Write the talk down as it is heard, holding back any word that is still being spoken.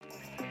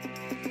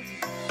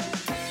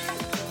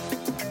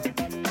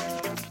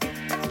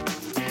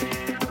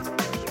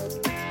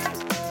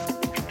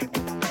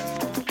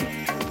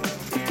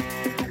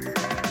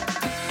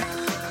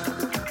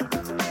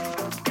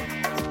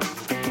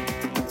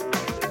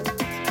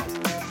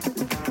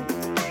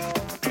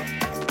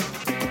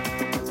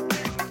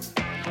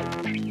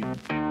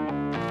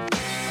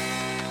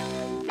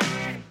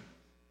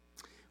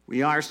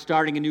We are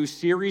starting a new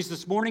series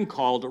this morning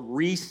called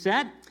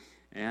Reset,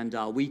 and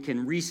we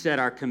can reset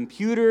our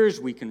computers,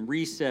 we can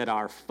reset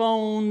our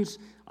phones,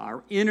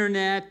 our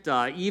internet,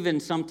 even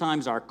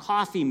sometimes our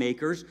coffee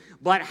makers.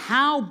 But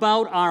how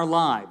about our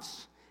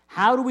lives?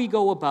 How do we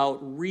go about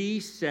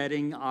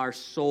resetting our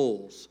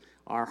souls,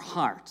 our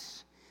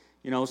hearts?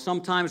 You know,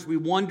 sometimes we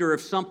wonder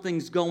if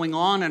something's going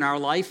on in our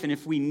life and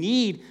if we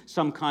need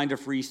some kind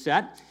of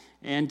reset.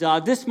 And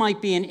this might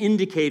be an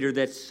indicator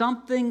that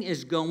something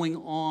is going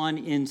on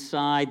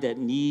inside that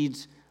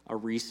needs a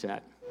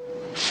reset.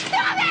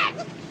 Stop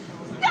it!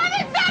 Stop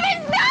it! Stop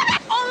it! Stop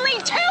it! Only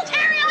 2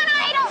 carry-on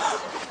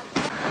items!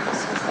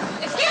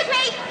 Excuse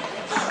me!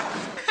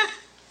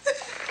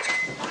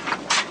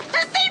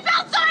 The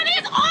seatbelt sign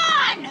is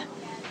on!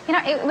 You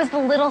know, it was the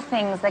little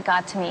things that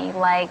got to me,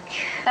 like,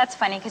 that's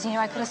funny, because, you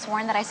know, I could have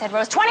sworn that I said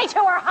rows 22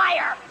 or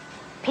higher.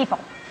 People.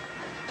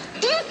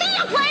 Do you see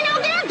a plane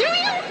out there? Do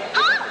you?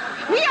 Huh?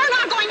 We are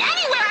not going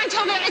anywhere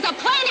until there is a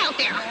plane out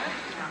there.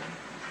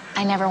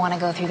 I never want to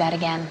go through that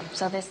again,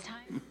 so this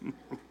time...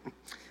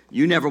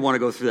 You never want to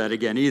go through that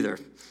again either.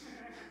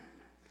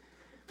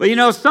 But you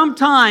know,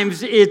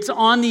 sometimes it's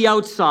on the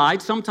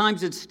outside,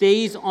 sometimes it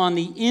stays on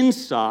the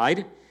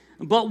inside.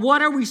 But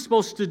what are we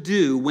supposed to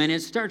do when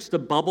it starts to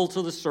bubble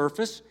to the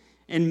surface?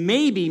 And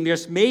maybe,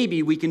 just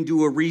maybe, we can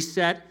do a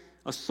reset,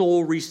 a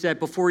soul reset,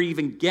 before it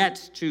even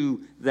gets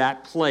to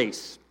that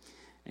place.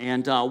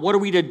 And what are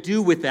we to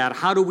do with that?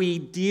 How do we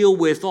deal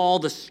with all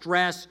the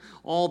stress,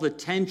 all the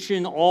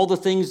tension, all the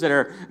things that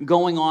are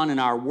going on in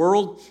our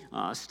world?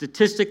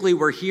 Statistically,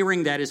 we're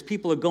hearing that as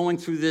people are going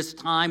through this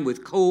time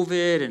with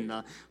COVID and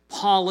the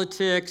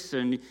politics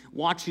and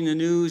watching the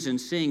news and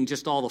seeing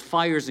just all the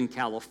fires in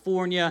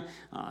California.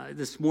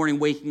 This morning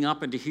waking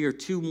up and to hear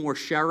 2 more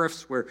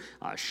sheriffs were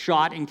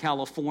shot in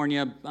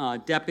California,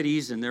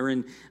 deputies, and they're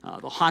in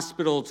the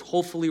hospitals,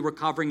 hopefully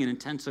recovering in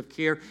intensive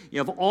care. You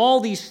have all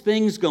these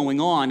things going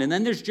on, and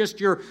then there's just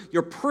your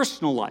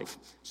personal life.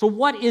 So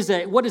what is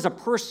a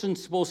person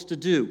supposed to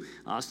do?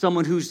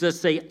 Someone who's, let's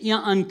say,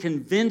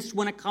 unconvinced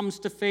when it comes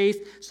to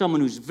faith, someone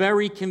who's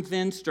very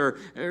convinced, or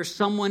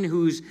someone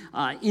who's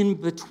in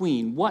between.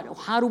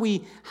 How do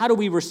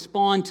we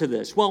respond to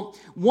this? Well,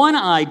 one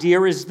idea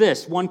is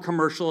this. One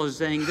commercial is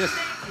saying this.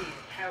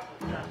 Terrible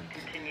stuff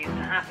continues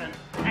to happen.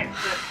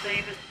 Expert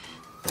Davis.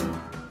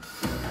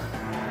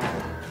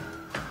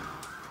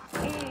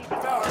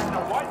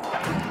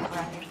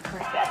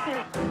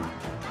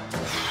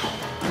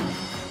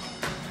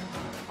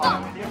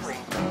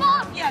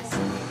 Mom, yes.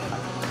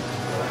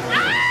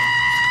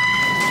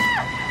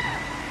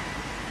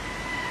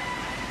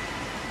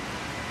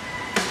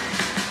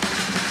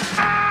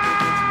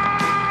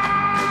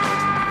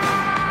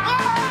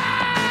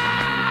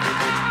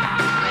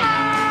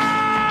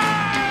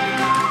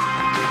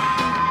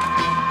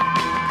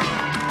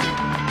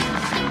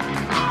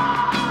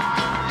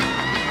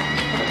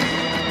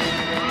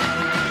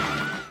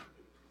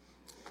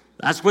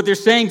 That's what they're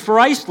saying for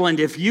Iceland.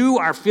 If you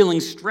are feeling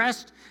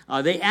stressed,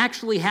 they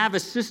actually have a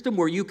system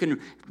where you can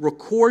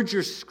record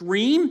your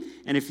scream,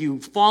 and if you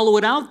follow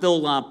it out,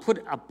 they'll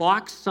put a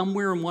box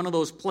somewhere in one of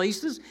those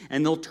places,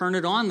 and they'll turn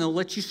it on, and they'll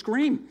let you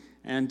scream.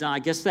 And I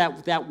guess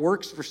that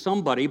works for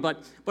somebody,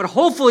 but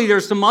hopefully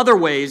there's some other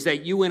ways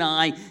that you and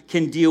I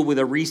can deal with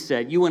a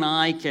reset. You and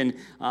I can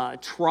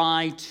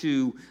try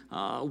to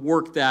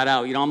work that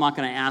out. You know, I'm not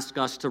going to ask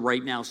us to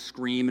right now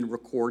scream and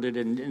record it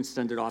and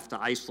send it off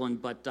to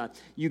Iceland, but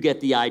you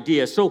get the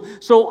idea.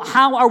 So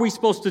how are we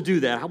supposed to do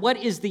that? What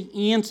is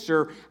the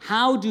answer?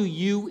 How do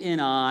you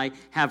and I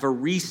have a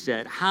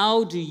reset?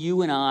 How do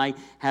you and I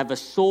have a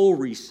soul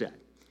reset?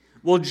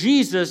 Well,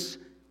 Jesus,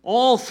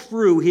 all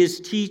through his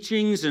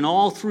teachings and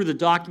all through the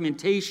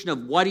documentation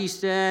of what he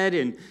said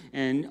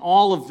and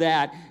all of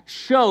that,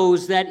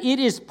 shows that it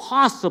is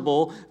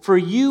possible for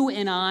you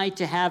and I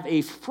to have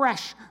a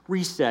fresh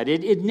reset.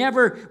 We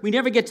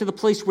never get to the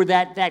place where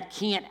that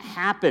can't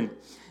happen.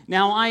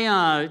 Now,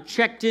 I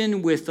checked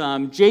in with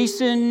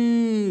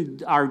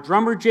Jason, our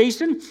drummer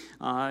Jason.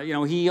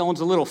 He owns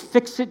a little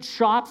fix-it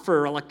shop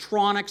for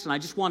electronics, and I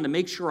just wanted to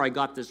make sure I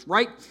got this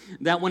right,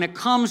 that when it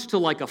comes to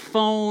like a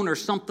phone or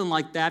something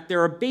like that,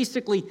 there are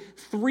basically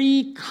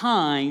 3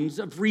 kinds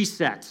of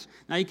resets.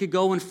 Now, you could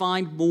go and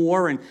find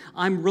more, and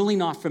I'm really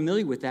not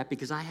familiar with that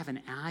because I have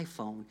an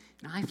iPhone,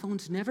 and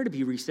iPhone's never to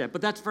be reset,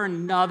 but that's for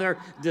another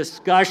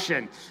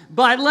discussion.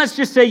 But let's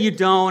just say you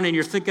don't, and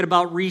you're thinking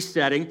about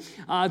resetting.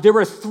 There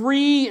are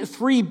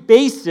three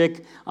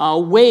basic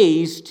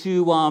ways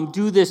to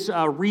do this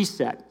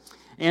reset.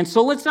 And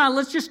so let's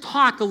just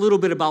talk a little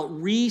bit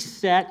about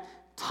reset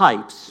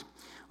types.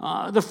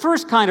 The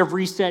first kind of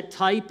reset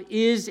type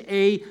is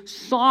a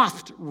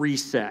soft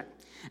reset.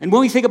 And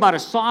when we think about a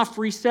soft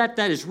reset,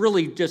 that is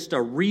really just a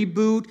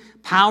reboot,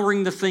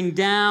 powering the thing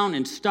down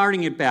and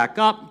starting it back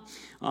up.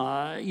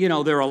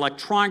 There are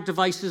electronic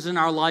devices in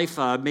our life,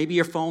 maybe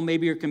your phone,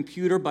 maybe your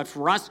computer, but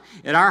for us,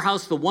 at our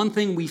house, the one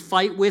thing we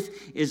fight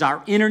with is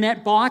our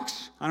internet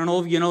box. I don't know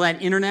if you know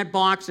that internet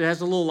box. It has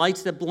the little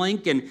lights that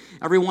blink, and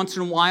every once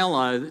in a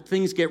while,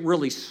 things get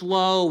really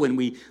slow, and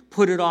we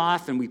put it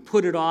off, and we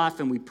put it off,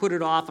 and we put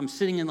it off. I'm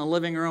sitting in the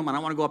living room, and I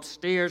want to go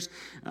upstairs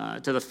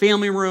to the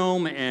family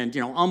room and,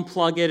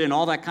 unplug it and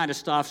all that kind of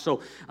stuff.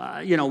 So,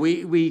 when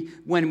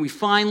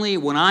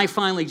I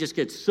finally just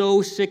get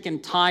so sick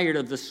and tired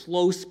of the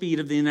slow speed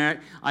of the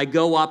internet, I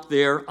go up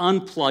there,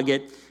 unplug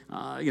it,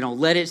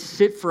 let it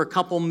sit for a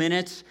couple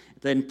minutes,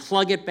 then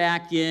plug it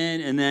back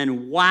in, and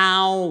then,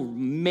 wow,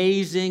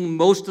 amazing,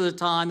 most of the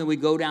time then we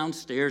go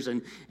downstairs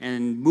and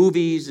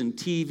movies and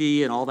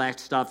TV and all that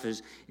stuff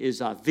is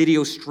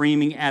video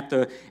streaming at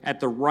the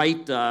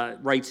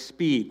right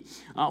speed.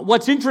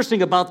 What's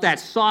interesting about that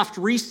soft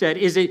reset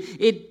is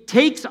it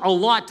takes a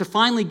lot to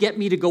finally get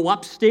me to go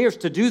upstairs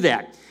to do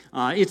that.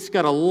 It's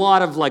got a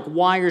lot of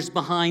wires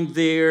behind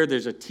there.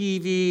 There's a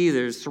TV,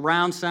 there's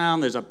surround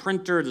sound, there's a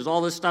printer, there's all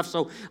this stuff.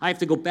 So I have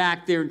to go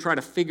back there and try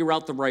to figure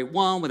out the right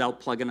one without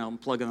plugging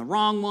the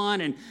wrong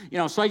one. And,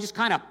 so I just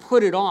kind of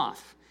put it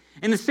off.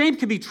 And the same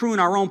can be true in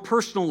our own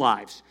personal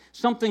lives.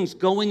 Something's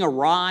going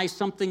awry,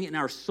 something in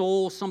our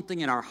soul,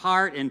 something in our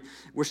heart, and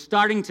we're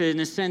starting to,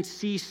 in a sense,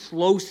 see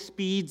slow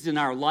speeds in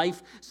our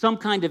life, some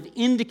kind of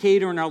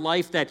indicator in our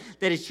life that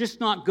it's just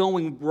not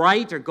going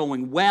right or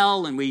going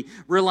well, and we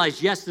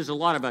realize, yes, there's a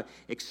lot of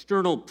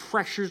external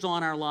pressures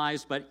on our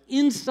lives, but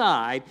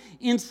inside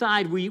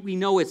we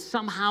know it's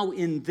somehow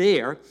in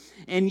there,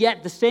 and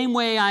yet the same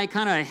way I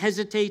kind of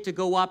hesitate to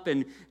go up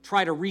and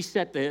try to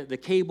reset the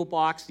cable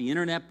box, the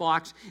internet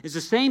box, is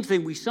the same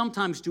thing we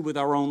sometimes do with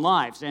our own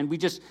lives. And we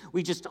just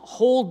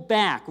hold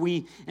back.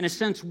 We, in a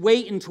sense,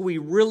 wait until we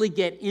really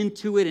get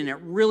into it and it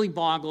really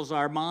boggles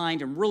our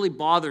mind and really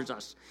bothers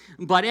us.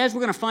 But as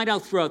we're going to find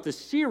out throughout this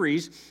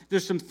series,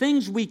 there's some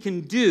things we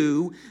can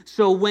do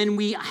so when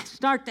we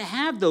start to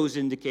have those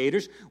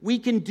indicators, we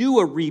can do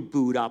a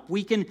reboot up.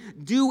 We can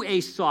do a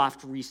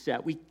soft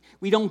reset.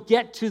 We don't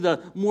get to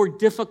the more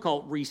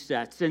difficult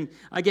resets. And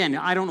again,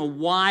 I don't know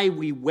why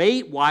we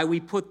wait, why we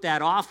put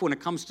that off when it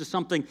comes to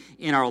something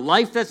in our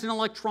life that's an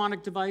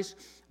electronic device,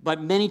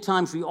 but many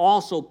times we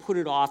also put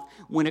it off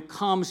when it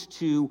comes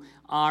to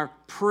our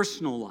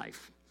personal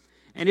life.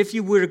 And if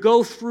you were to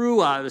go through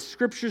the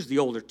scriptures, the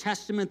Old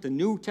Testament, the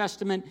New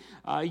Testament,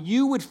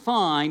 you would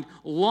find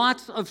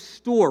lots of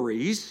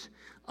stories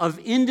of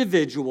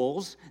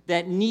individuals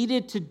that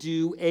needed to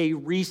do a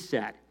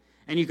reset.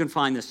 And you can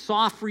find the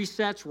soft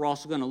resets. We're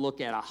also going to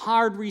look at a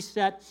hard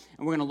reset,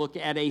 and we're going to look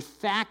at a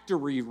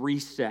factory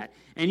reset.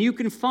 And you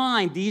can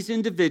find these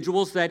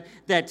individuals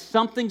that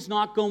something's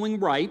not going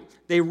right.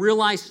 They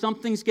realize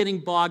something's getting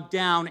bogged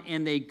down,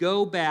 and they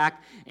go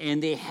back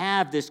and they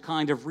have this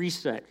kind of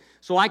reset.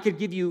 So I could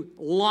give you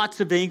lots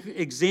of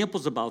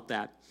examples about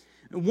that.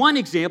 One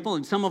example,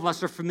 and some of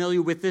us are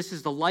familiar with this,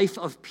 is the life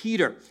of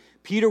Peter.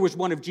 Peter was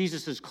one of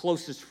Jesus'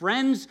 closest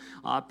friends.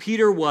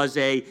 Peter was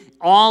a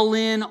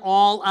all-in,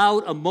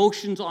 all-out,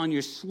 emotions on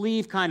your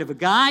sleeve kind of a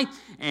guy,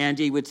 and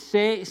he would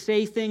say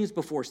things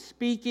before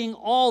speaking,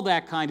 all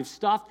that kind of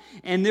stuff.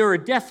 And there are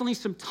definitely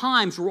some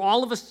times where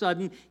all of a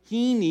sudden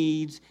he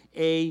needs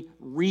a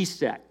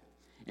reset.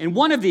 And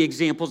one of the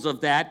examples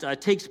of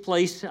that takes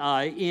place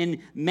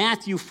in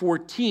Matthew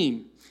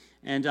 14.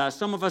 And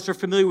some of us are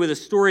familiar with a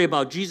story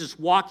about Jesus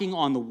walking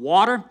on the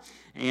water.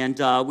 And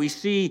we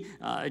see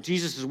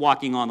Jesus is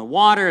walking on the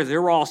water.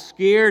 They're all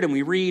scared. And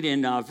we read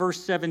in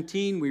verse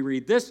 17, we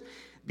read this,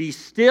 "Be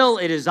still,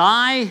 it is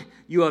I.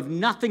 You have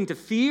nothing to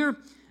fear."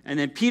 And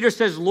then Peter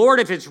says, "Lord,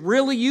 if it's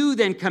really you,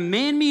 then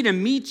command me to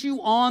meet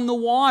you on the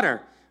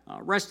water."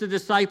 Rest of the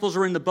disciples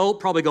are in the boat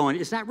probably going,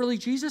 "Is that really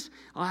Jesus?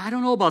 I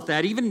don't know about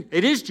that. Even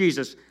it is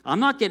Jesus. I'm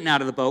not getting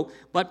out of the boat."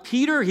 But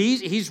Peter,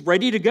 he's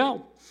ready to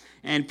go.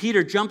 And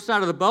Peter jumps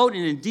out of the boat,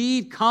 and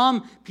indeed,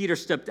 Peter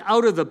stepped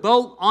out of the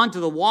boat onto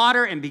the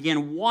water and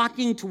began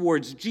walking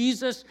towards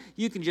Jesus.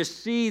 You can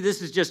just see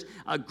this is just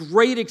a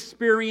great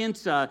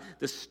experience. The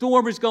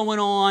storm is going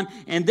on,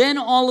 and then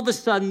all of a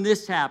sudden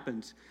this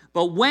happens.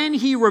 But when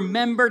he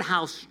remembered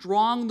how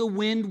strong the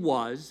wind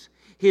was,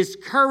 his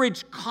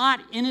courage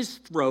caught in his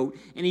throat,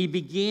 and he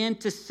began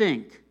to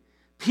sink.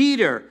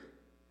 "Peter,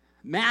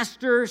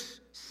 Master,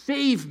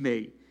 save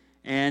me."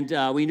 And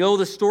we know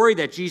the story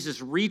that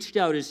Jesus reached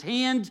out his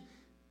hand,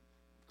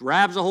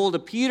 grabs a hold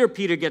of Peter.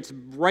 Peter gets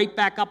right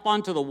back up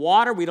onto the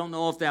water. We don't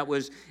know if that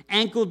was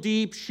ankle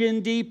deep,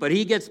 shin deep, but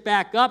he gets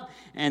back up,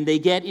 and they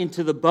get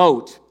into the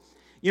boat.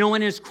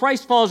 And as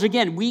Christ follows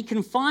again, we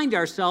can find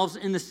ourselves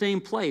in the same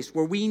place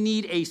where we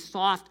need a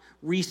soft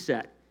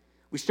reset.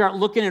 We start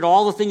looking at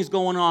all the things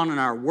going on in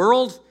our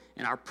world,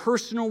 in our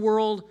personal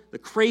world, the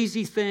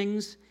crazy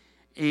things,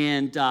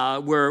 and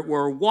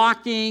we're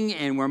walking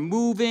and we're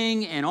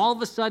moving, and all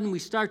of a sudden we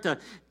start to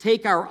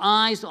take our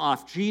eyes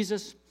off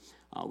Jesus.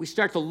 We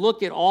start to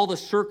look at all the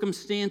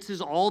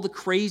circumstances, all the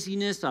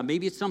craziness.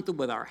 Maybe it's something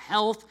with our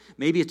health.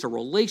 Maybe it's a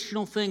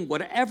relational thing.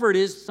 Whatever it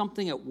is,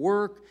 something at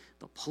work,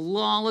 the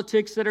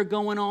politics that are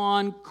going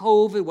on,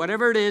 COVID,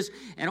 whatever it is,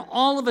 and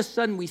all of a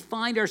sudden we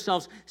find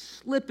ourselves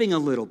slipping a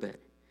little bit.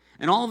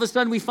 And all of a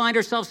sudden we find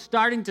ourselves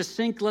starting to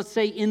sink, let's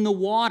say, in the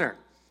water.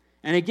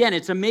 And again,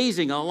 it's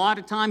amazing. A lot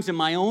of times in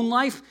my own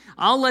life,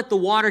 I'll let the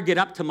water get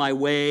up to my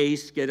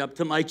waist, get up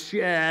to my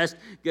chest,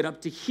 get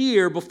up to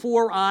here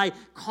before I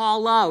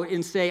call out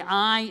and say,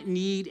 I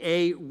need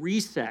a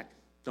reset.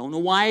 Don't know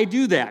why I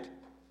do that.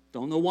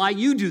 Don't know why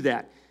you do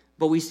that.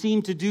 But we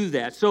seem to do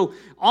that. So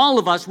all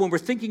of us, when we're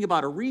thinking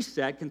about a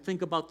reset, can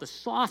think about the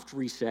soft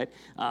reset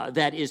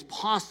that is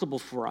possible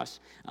for us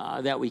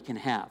that we can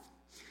have.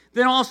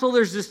 Then also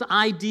there's this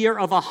idea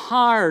of a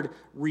hard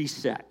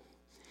reset.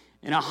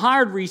 And a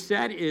hard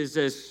reset is,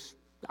 as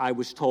I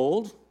was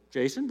told,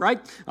 Jason,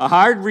 right? A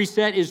hard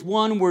reset is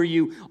one where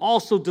you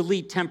also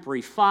delete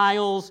temporary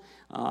files,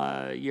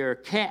 your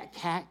cash,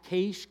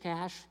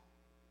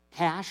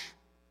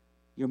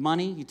 your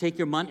money. You take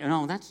your money.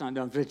 No, that's not.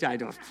 No, I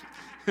don't.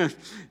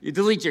 You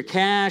delete your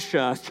cash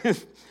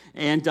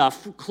and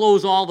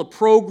close all the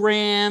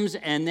programs,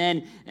 and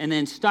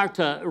then start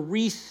to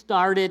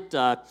restart it.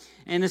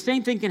 And the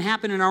same thing can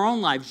happen in our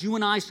own lives. You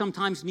and I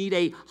sometimes need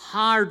a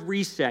hard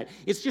reset.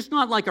 It's just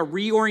not like a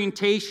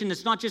reorientation.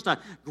 It's not just a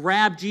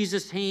grab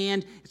Jesus'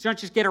 hand. It's not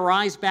just get our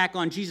eyes back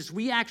on Jesus.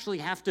 We actually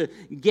have to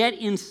get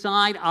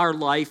inside our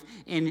life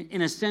and,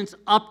 in a sense,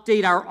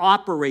 update our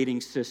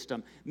operating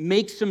system,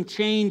 make some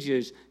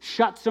changes,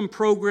 shut some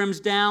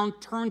programs down,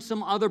 turn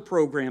some other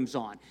programs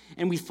on.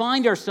 And we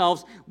find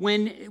ourselves,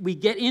 when we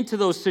get into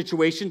those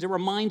situations, it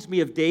reminds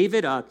me of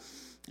David.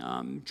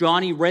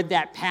 Johnny read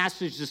that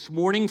passage this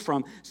morning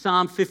from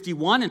Psalm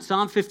 51, and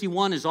Psalm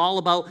 51 is all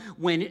about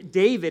when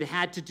David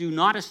had to do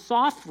not a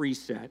soft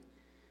reset,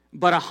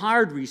 but a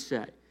hard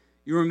reset.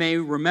 You may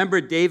remember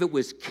David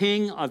was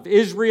king of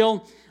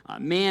Israel, a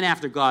man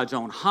after God's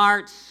own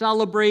heart,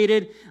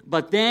 celebrated,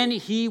 but then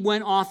he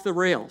went off the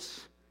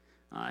rails.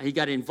 He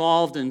got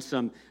involved in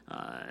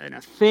an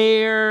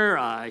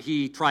affair.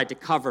 He tried to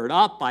cover it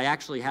up by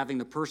actually having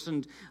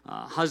the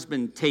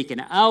husband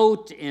taken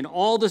out, and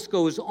all this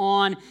goes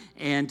on,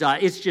 and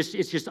it's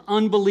just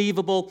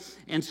unbelievable.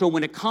 And so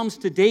when it comes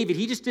to David,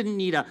 he just didn't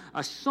need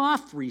a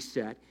soft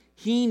reset.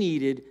 He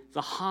needed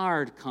the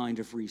hard kind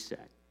of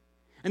reset.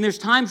 And there's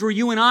times where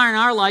you and I in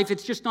our life,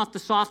 it's just not the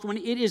soft one,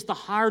 it is the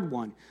hard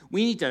one.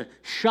 We need to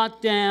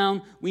shut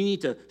down. We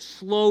need to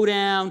slow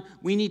down.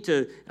 We need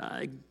to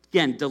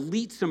again,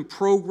 delete some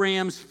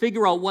programs,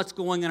 figure out what's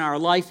going on in our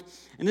life.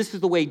 And this is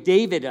the way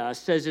David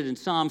says it in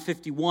Psalm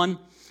 51.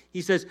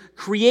 He says,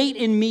 "Create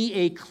in me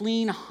a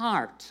clean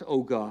heart,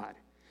 O God.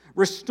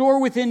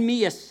 Restore within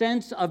me a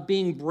sense of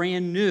being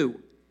brand new."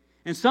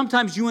 And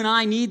sometimes you and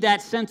I need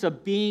that sense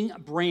of being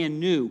brand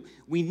new.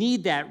 We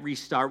need that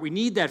restart. We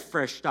need that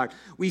fresh start.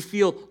 We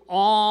feel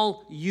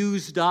all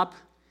used up.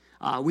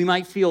 We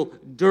might feel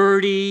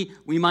dirty.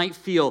 We might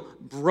feel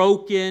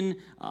broken,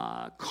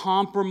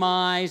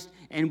 compromised,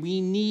 and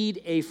we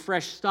need a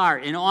fresh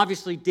start. And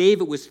obviously,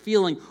 David was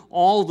feeling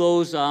all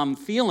those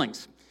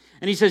feelings.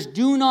 And he says,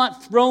 "Do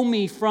not throw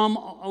me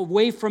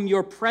away from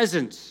your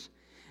presence.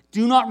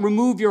 Do not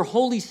remove your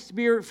Holy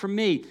Spirit from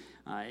me."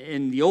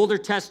 In the Older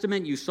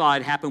Testament, you saw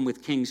it happen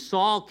with King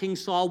Saul. King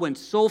Saul went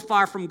so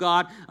far from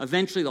God,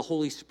 eventually the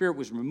Holy Spirit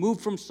was removed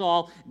from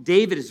Saul.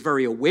 David is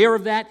very aware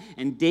of that,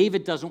 and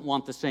David doesn't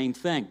want the same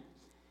thing.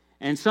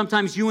 And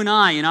sometimes you and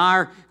I, in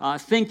our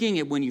thinking,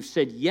 when you've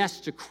said yes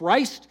to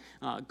Christ,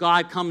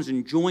 God comes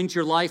and joins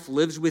your life,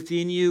 lives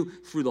within you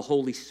through the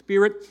Holy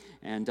Spirit.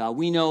 And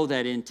we know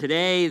that in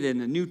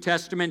the New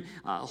Testament,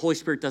 the Holy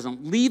Spirit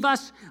doesn't leave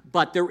us,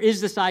 but there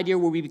is this idea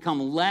where we become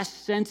less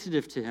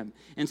sensitive to Him.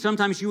 And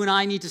sometimes you and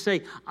I need to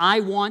say, I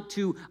want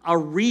a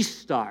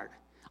restart.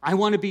 I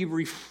want to be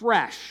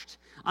refreshed.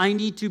 I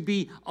need to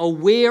be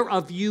aware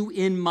of you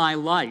in my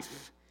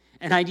life.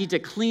 And I need to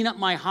clean up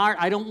my heart.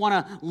 I don't want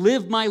to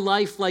live my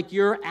life like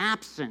you're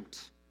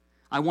absent.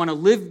 I want to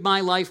live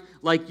my life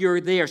like you're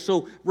there.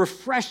 So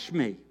refresh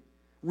me.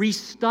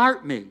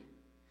 Restart me.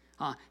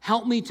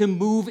 Help me to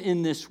move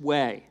in this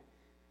way.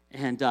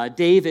 And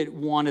David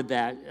wanted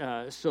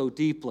that so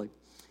deeply.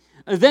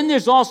 Then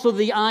there's also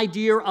the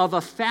idea of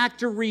a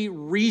factory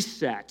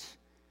reset.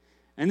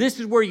 And this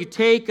is where you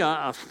take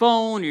a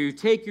phone or you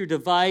take your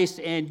device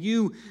and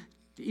you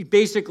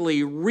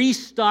basically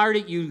restart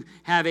it.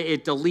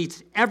 It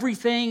deletes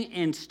everything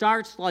and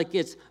starts like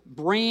it's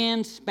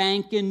brand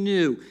spanking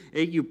new.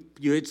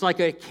 It's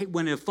like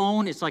when a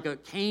phone, it's like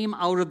it came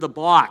out of the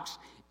box.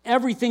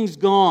 Everything's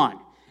gone.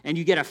 And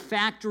you get a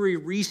factory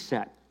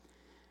reset.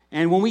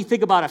 And when we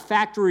think about a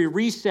factory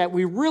reset,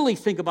 we really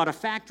think about a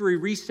factory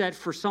reset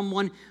for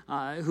someone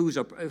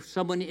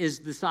someone is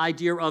this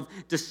idea of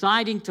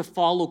deciding to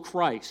follow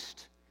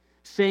Christ,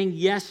 saying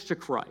yes to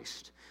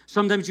Christ.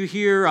 Sometimes you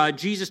hear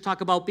Jesus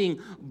talk about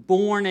being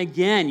born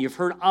again. You've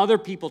heard other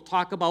people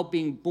talk about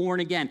being born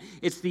again.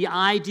 It's the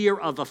idea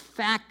of a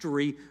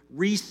factory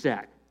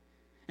reset.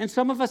 And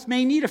some of us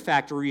may need a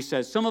factory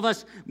reset. Some of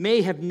us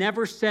may have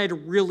never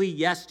said really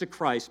yes to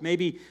Christ.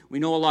 Maybe we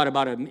know a lot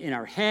about him in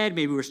our head.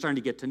 Maybe we're starting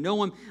to get to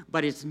know him,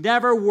 but it's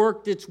never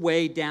worked its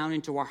way down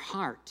into our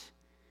heart.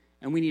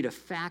 And we need a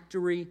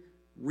factory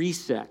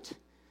reset.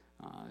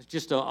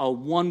 Just a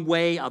one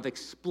way of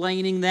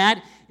explaining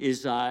that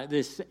is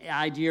this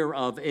idea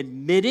of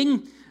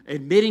admitting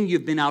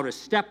you've been out of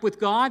step with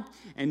God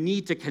and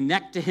need to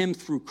connect to him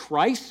through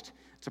Christ.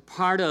 It's a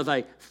part of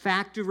a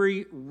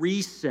factory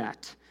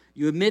reset.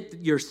 You admit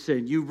your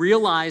sin. You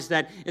realize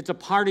that it's a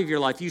part of your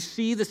life. You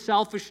see the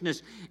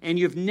selfishness, and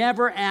you've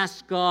never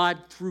asked God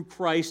through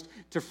Christ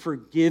to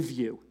forgive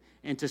you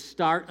and to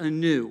start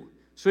anew.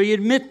 So you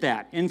admit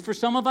that. And for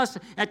some of us,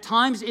 at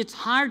times, it's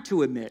hard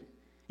to admit.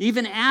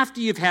 Even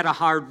after you've had a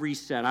hard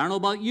reset. I don't know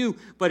about you,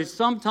 but it's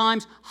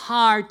sometimes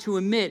hard to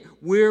admit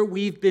where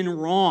we've been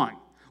wrong,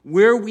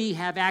 where we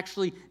have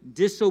actually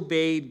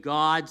disobeyed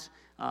God's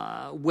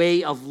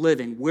way of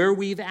living, where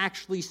we've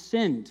actually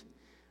sinned.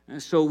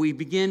 So we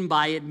begin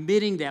by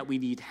admitting that we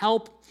need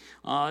help.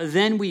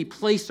 Then we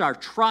place our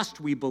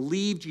trust. We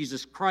believe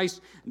Jesus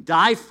Christ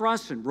died for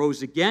us and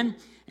rose again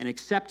and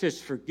accept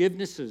his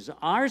forgiveness as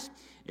ours.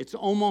 It's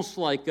almost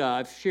like,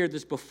 I've shared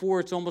this before,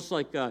 it's almost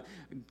like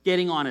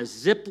getting on a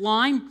zip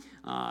line.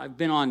 I've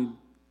been on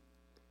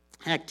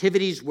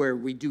activities where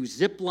we do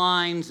zip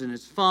lines and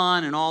it's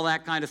fun and all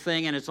that kind of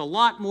thing, and it's a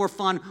lot more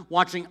fun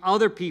watching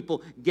other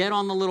people get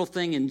on the little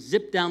thing and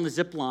zip down the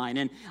zip line.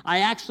 And I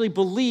actually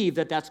believe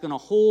that that's going to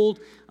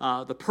hold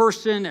the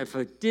person. If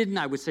it didn't,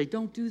 I would say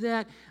don't do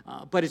that.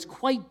 But it's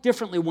quite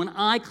differently when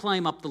I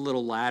climb up the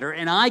little ladder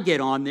and I get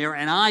on there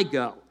and I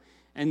go.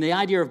 And the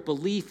idea of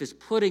belief is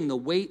putting the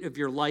weight of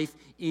your life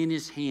in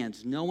his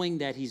hands, knowing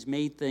that he's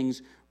made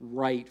things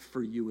right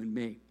for you and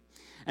me.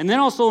 And then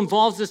also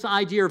involves this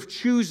idea of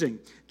choosing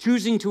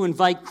to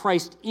invite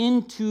Christ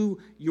into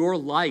your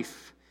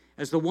life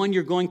as the one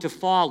you're going to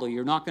follow.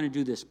 You're not going to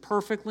do this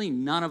perfectly.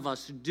 None of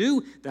us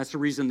do. That's the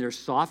reason there's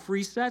soft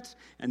resets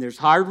and there's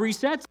hard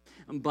resets.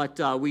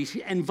 But we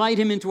invite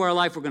him into our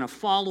life. We're going to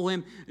follow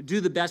him, do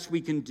the best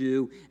we can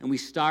do, and we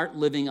start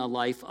living a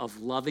life of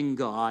loving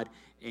God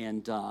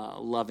and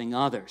loving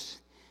others.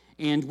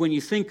 And when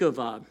you think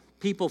of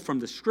people from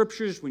the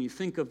scriptures, when you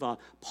think of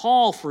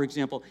Paul, for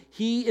example,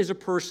 he is a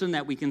person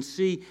that we can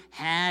see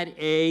had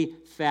a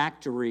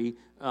factory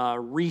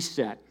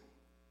reset.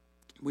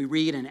 We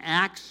read in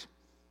Acts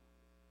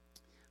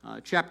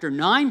chapter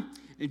 9,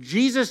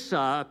 Jesus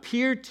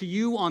appeared to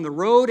you on the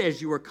road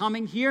as you were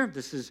coming here.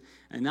 This is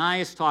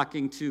Ananias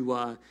talking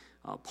to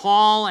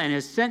Paul, and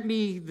has sent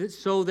me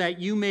so that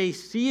you may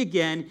see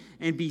again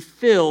and be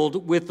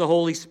filled with the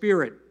Holy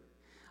Spirit.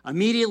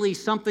 Immediately,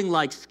 something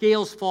like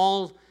scales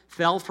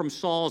fell from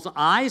Saul's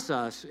eyes.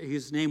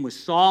 His name was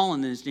Saul,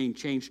 and then his name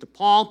changed to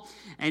Paul,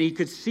 and he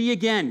could see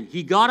again.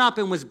 He got up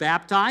and was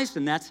baptized,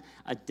 and that's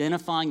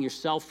identifying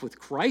yourself with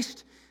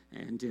Christ,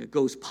 and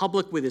goes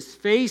public with his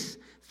faith.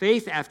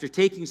 After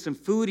taking some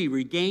food, he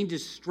regained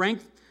his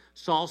strength.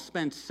 Saul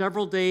spent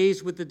several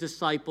days with the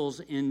disciples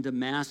in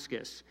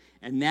Damascus.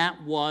 And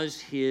that was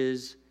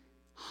his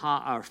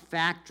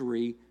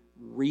factory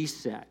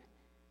reset.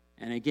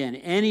 And again,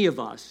 any of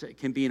us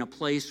can be in a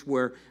place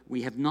where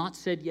we have not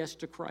said yes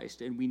to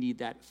Christ, and we need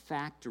that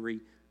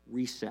factory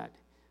reset.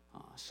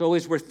 So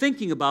as we're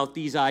thinking about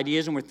these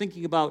ideas and we're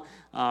thinking about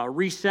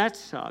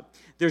resets,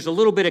 there's a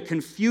little bit of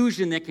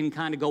confusion that can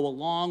kind of go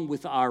along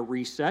with our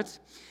resets.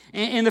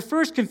 And the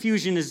first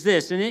confusion is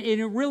this, and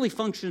it really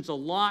functions a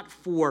lot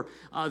for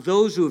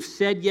those who have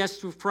said yes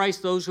to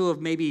Christ, those who have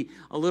maybe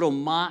a little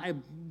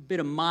bit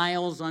of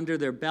miles under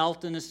their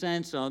belt, in a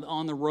sense,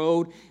 on the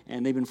road,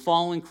 and they've been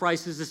following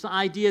Christ, is this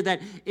idea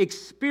that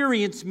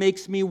experience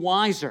makes me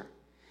wiser.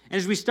 And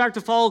as we start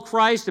to follow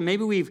Christ, and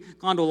maybe we've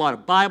gone to a lot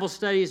of Bible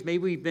studies,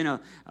 maybe we've been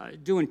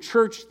doing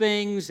church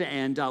things,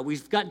 and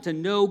we've gotten to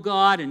know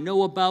God and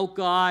know about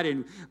God,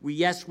 and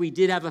we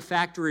did have a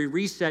factory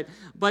reset,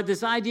 but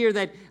this idea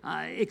that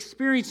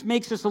experience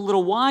makes us a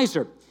little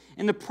wiser.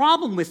 And the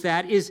problem with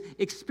that is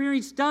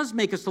experience does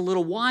make us a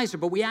little wiser,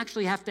 but we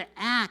actually have to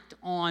act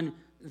on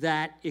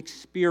that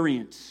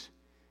experience.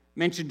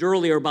 Mentioned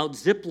earlier about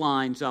zip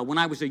lines. When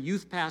I was a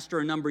youth pastor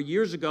a number of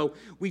years ago,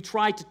 we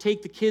tried to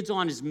take the kids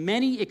on as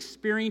many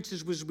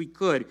experiences as we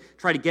could,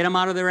 try to get them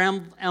out of their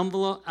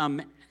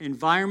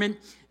environment,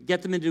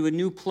 get them into a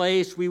new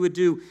place. We would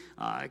do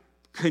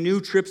canoe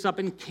trips up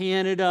in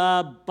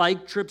Canada,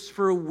 bike trips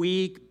for a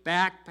week,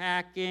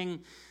 backpacking,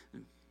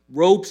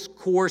 ropes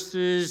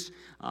courses,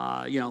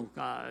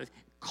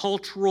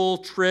 cultural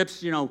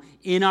trips,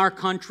 in our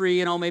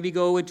country, maybe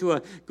go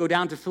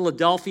down to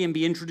Philadelphia and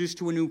be introduced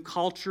to a new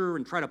culture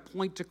and try to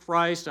point to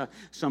Christ,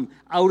 some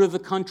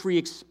out-of-the-country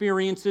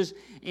experiences.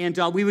 And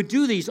we would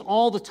do these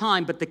all the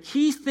time, but the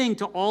key thing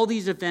to all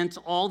these events,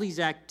 all these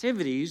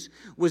activities,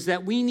 was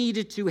that we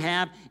needed to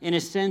have, in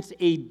a sense,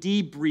 a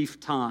debrief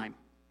time.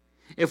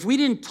 If we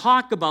didn't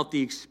talk about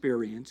the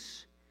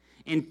experience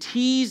and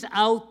tease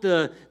out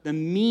the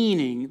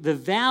meaning, the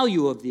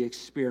value of the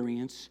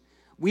experience,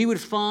 we would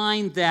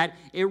find that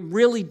it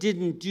really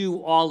didn't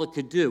do all it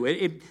could do.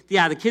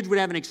 The kids would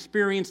have an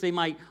experience, they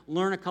might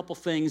learn a couple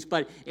things,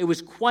 but it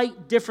was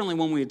quite differently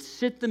when we would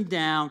sit them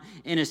down.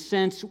 In a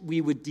sense,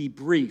 we would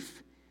debrief.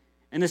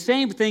 And the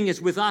same thing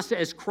is with us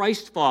as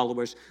Christ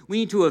followers. We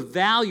need to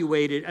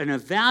evaluate it. An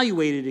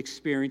evaluated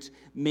experience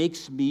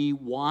makes me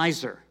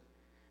wiser.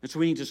 And so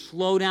we need to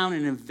slow down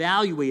and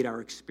evaluate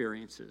our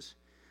experiences.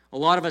 A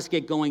lot of us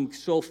get going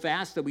so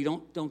fast that we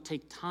don't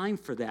take time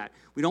for that.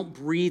 We don't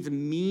breathe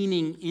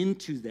meaning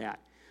into that.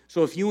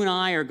 So if you and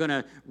I are going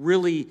to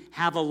really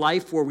have a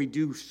life where we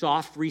do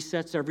soft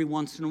resets every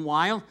once in a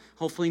while,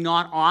 hopefully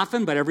not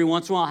often, but every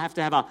once in a while have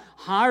to have a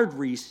hard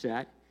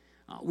reset,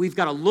 we've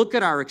got to look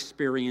at our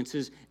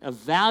experiences,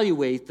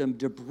 evaluate them,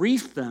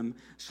 debrief them,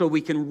 so we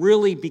can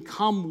really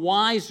become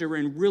wiser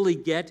and really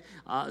get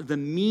the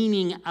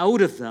meaning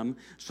out of them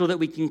so that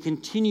we can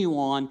continue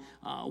on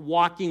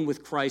walking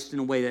with Christ in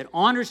a way that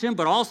honors him,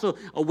 but also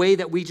a way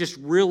that we just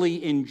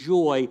really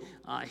enjoy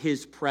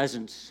his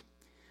presence.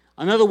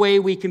 Another way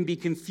we can be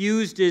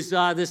confused is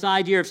this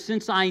idea of,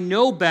 since I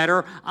know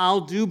better,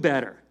 I'll do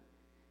better.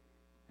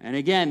 And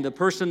again, the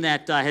person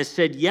that has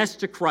said yes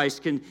to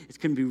Christ it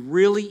can be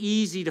really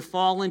easy to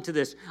fall into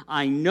this.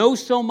 I know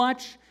so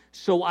much,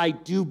 so I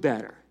do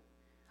better.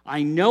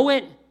 I know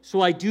it,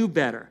 so I do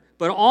better.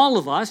 But all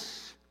of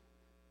us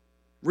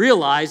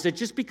realize that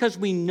just because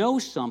we know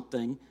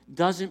something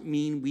doesn't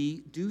mean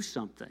we do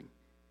something.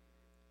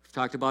 We've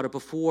talked about it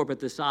before, but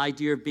this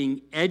idea of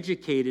being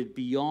educated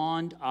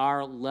beyond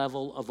our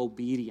level of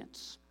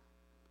obedience.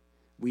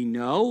 We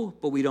know,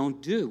 but we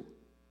don't do.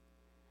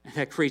 And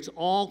that creates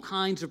all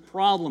kinds of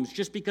problems.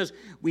 Just because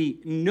we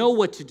know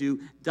what to do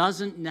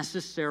doesn't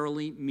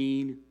necessarily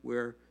mean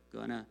we're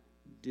going to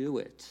do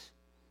it.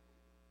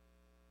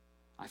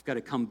 I've got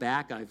to come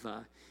back.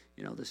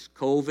 This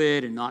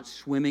COVID and not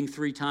swimming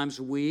 3 times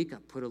a week, I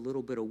put a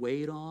little bit of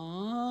weight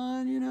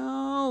on,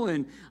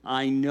 and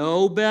I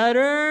know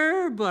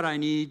better, but I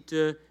need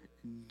to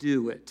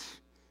do it.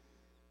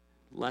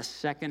 Less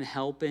second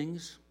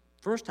helpings.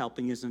 First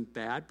helping isn't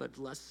bad, but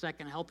less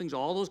second helpings,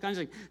 all those kinds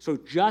of things. So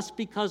just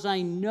because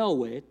I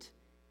know it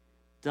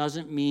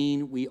doesn't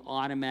mean we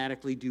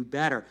automatically do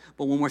better.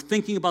 But when we're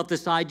thinking about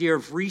this idea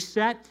of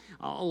reset,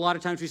 a lot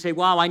of times we say,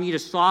 wow, I need a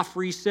soft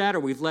reset, or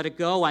we've let it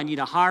go. I need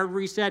a hard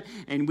reset,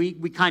 and we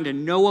kind of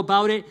know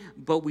about it,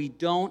 but we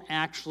don't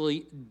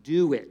actually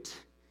do it.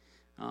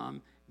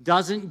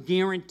 Doesn't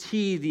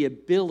guarantee the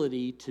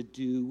ability to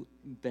do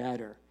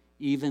better,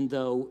 even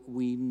though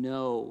we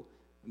know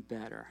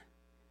better.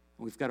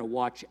 We've got to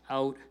watch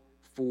out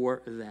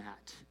for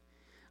that.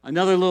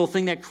 Another little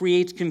thing that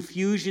creates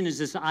confusion is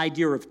this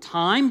idea of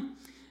time.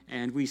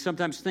 And we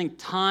sometimes think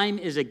time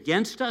is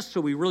against us,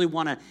 so we really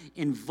want to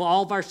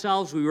involve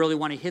ourselves. We really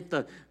want to hit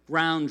the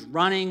ground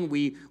running.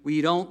 We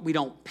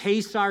don't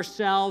pace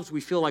ourselves. We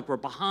feel like we're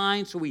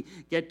behind, so we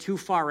get too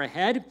far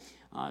ahead.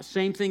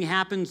 Same thing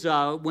happens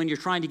when you're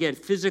trying to get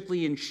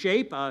physically in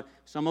shape.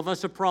 Some of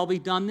us have probably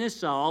done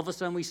this. All of a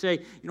sudden we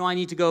say, I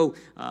need to go,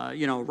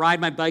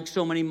 ride my bike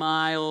so many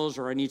miles,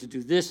 or I need to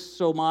do this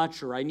so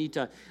much, or I need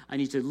to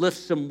lift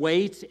some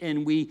weights,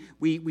 and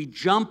we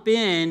jump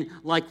in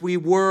like we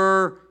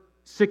were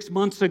 6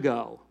 months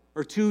ago,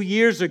 or 2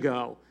 years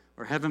ago,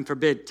 or heaven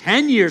forbid,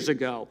 10 years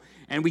ago.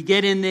 And we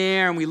get in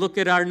there and we look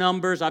at our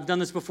numbers. I've done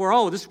this before.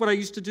 Oh, this is what I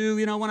used to do,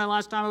 when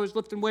last time I was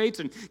lifting weights,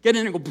 and get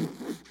in and go,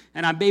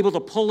 and I'm able to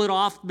pull it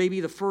off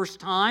maybe the first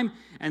time.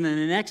 And then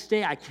the next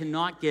day I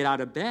cannot get out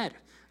of bed.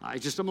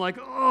 I'm like,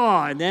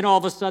 oh, and then all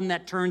of a sudden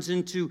that turns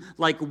into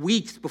like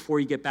weeks before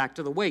you get back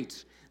to the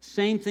weights.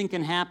 Same thing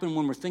can happen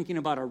when we're thinking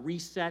about a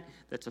reset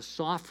that's a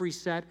soft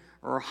reset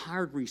or a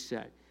hard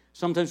reset.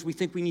 Sometimes we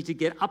think we need to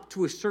get up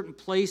to a certain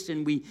place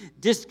and we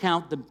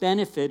discount the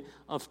benefit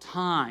of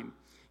time.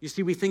 You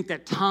see, we think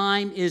that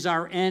time is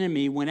our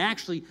enemy when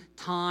actually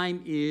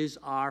time is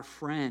our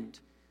friend.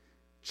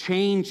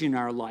 Change in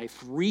our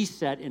life,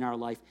 reset in our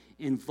life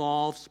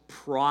involves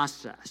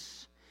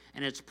process.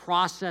 And it's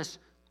process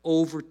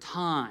over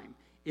time.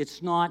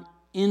 It's not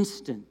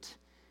instant.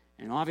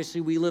 And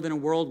obviously we live in a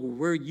world where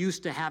we're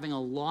used to having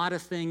a lot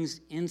of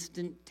things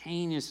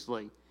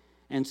instantaneously.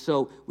 And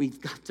so we've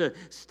got to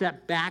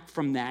step back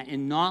from that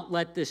and not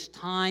let this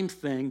time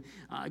thing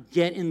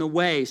get in the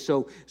way.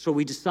 So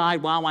we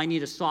decide, wow, I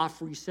need a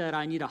soft reset,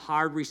 I need a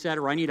hard reset,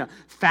 or I need a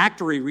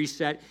factory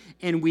reset,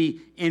 and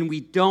we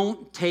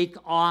don't take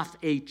off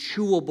a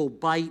chewable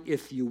bite,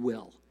 if you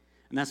will.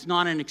 And that's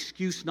not an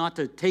excuse not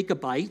to take a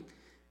bite.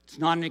 It's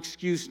not an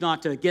excuse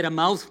not to get a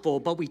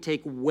mouthful, but we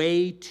take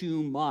way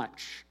too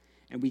much.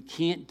 And we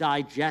can't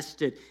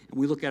digest it, and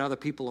we look at other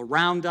people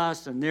around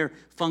us, and they're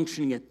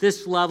functioning at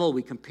this level.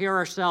 We compare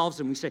ourselves,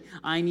 and we say,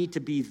 I need to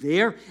be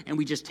there, and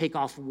we just take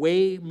off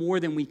way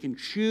more than we can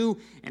chew,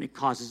 and it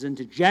causes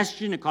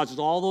indigestion, it causes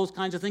all those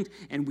kinds of things,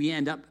 and we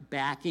end up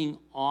backing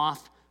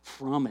off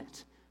from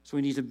it. So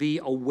we need to be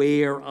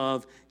aware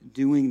of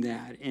doing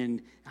that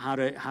and how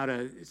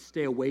to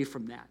stay away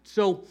from that.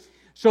 So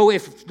So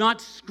if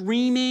not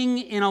screaming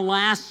in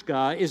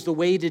Alaska is the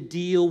way to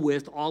deal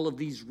with all of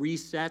these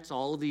resets,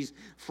 all of these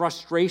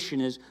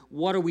frustrations,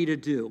 what are we to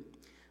do?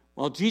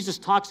 Well, Jesus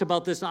talks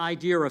about this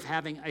idea of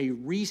having a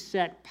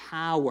reset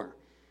power.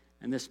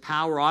 And this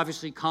power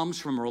obviously comes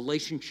from a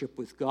relationship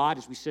with God.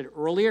 As we said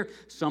earlier,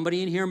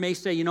 somebody in here may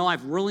say,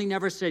 I've really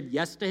never said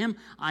yes to him.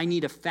 I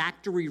need a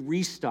factory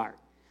restart.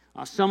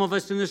 Some of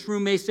us in this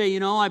room may say,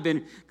 I've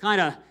been kind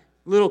of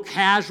a little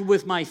casual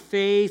with my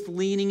faith,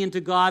 leaning into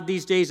God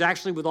these days.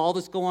 Actually, with all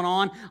this going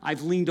on,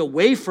 I've leaned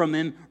away from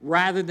him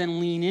rather than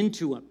lean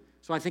into him.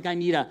 So I think I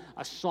need a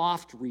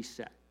soft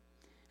reset.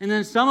 And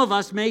then some of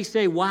us may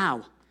say,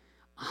 wow,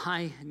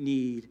 I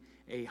need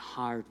a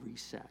hard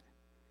reset.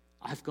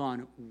 I've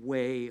gone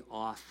way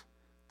off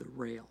the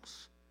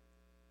rails.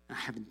 I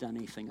haven't done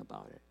anything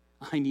about it.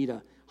 I need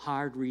a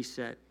hard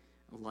reset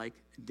like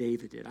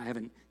David did. I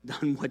haven't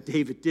done what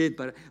David did,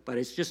 but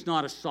it's just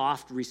not a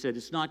soft reset.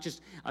 It's not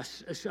just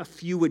a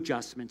few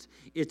adjustments.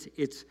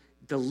 It's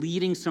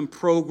deleting some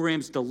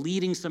programs,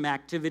 deleting some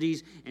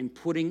activities, and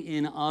putting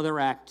in other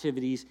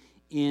activities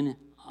in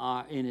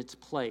its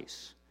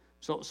place.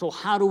 So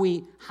how do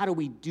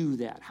we do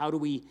that? How do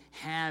we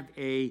have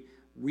a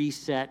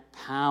reset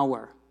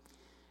power?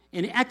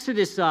 In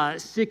Exodus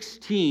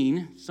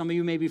 16, some of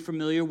you may be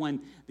familiar,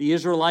 when the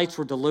Israelites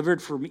were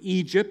delivered from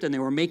Egypt and they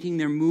were making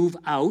their move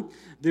out,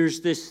 there's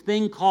this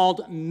thing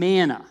called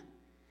manna.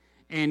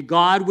 And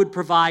God would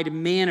provide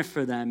manna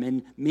for them.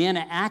 And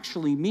manna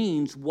actually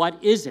means,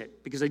 what is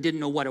it? Because I didn't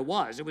know what it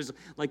was. It was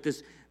like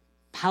this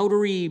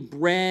powdery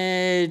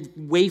bread,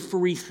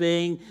 wafery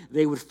thing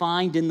they would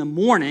find in the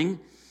morning.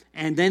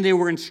 And then they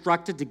were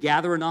instructed to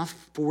gather enough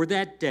for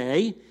that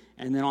day.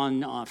 And then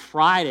on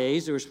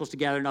Fridays, they were supposed to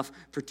gather enough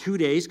for 2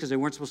 days because they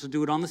weren't supposed to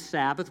do it on the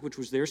Sabbath, which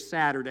was their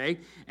Saturday.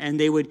 And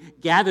they would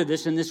gather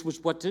this, and this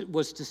was what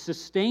was to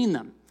sustain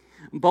them.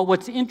 But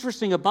what's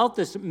interesting about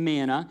this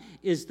manna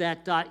is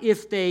that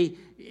if they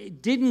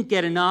didn't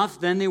get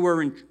enough, then they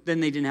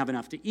didn't have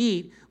enough to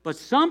eat. But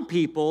some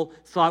people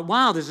thought,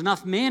 wow, there's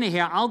enough manna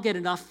here. I'll get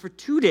enough for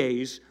 2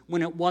 days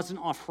when it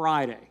wasn't on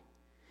Friday.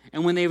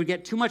 And when they would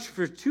get too much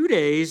for 2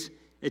 days,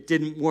 it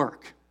didn't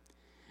work.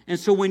 And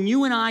so when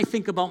you and I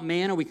think about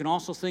manna, we can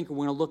also think, and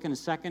we're going to look in a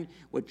second,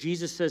 what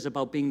Jesus says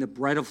about being the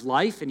bread of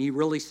life. And he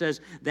really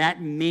says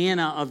that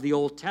manna of the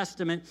Old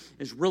Testament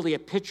is really a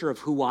picture of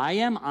who I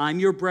am. I'm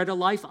your bread of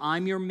life.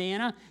 I'm your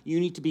manna. You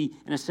need to be,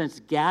 in a sense,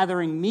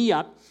 gathering me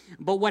up.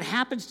 But what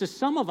happens to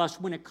some of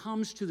us when it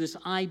comes to this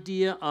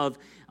idea of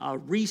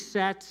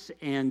resets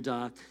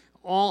and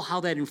all how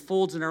that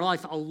unfolds in our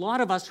life, a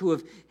lot of us who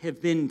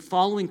have been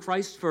following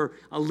Christ for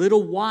a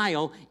little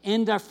while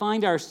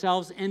find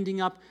ourselves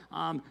ending up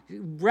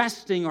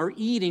resting or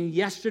eating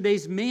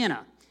yesterday's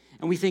manna.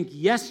 And we think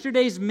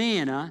yesterday's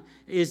manna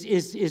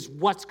is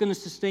what's going to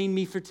sustain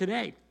me for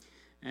today.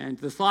 And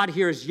the thought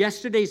here is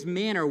yesterday's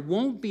manna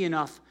won't be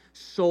enough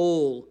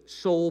soul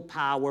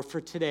power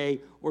for today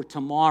or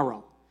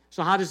tomorrow.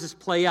 So how does this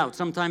play out?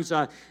 Sometimes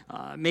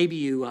maybe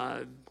you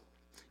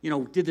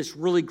did this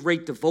really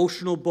great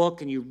devotional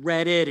book and you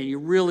read it and you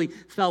really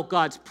felt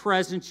God's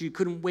presence. You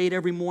couldn't wait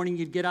every morning.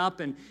 You'd get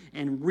up and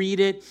read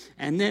it.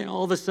 And then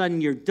all of a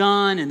sudden you're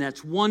done, and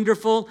that's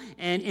wonderful.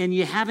 And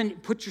you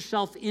haven't put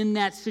yourself in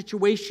that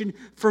situation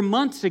for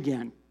months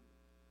again.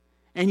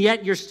 And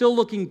yet you're still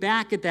looking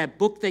back at that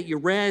book that you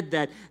read,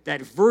 that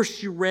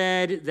verse you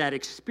read, that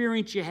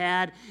experience you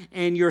had,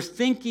 and you're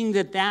thinking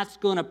that that's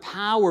going to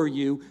power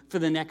you for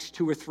the next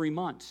 2 or 3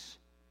 months.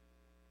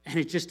 And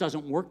it just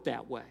doesn't work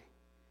that way.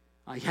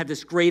 You had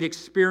this great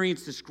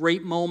experience, this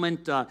great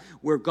moment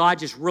where God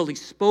just really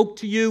spoke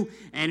to you,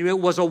 and it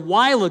was a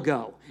while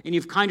ago, and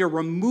you've kind of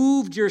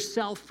removed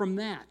yourself from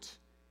that.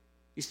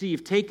 You see,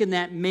 you've taken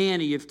that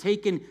manna, you've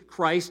taken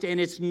Christ, and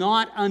it's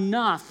not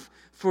enough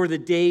for the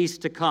days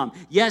to come.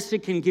 Yes,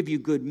 it can give you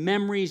good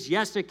memories.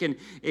 Yes, it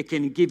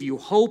can give you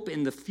hope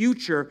in the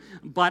future,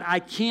 but I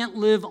can't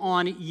live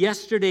on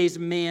yesterday's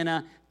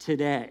manna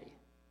today.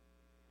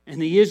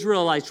 And the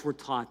Israelites were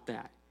taught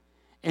that.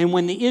 And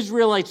when the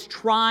Israelites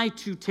tried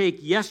to take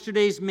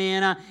yesterday's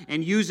manna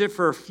and use it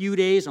for a few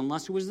days,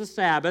 unless it was the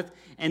Sabbath,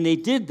 and they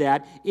did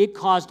that, it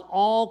caused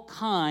all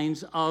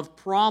kinds of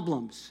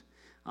problems.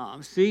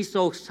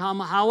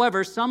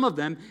 However, some of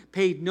them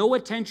paid no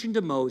attention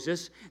to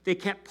Moses. They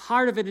kept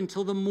part of it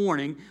until the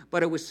morning,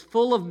 but it was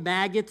full of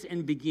maggots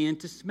and began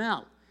to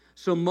smell.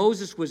 So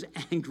Moses was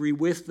angry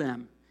with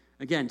them.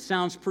 Again,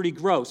 sounds pretty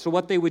gross. So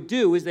what they would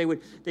do is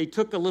they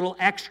took a little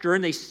extra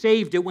and they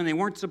saved it when they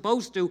weren't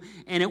supposed to,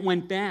 and it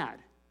went bad.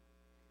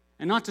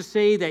 And not to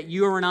say that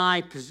you and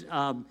I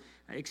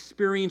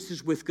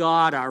experiences with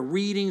God, our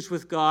readings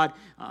with God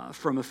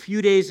from a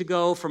few days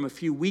ago, from a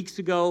few weeks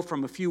ago,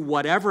 from a few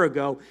whatever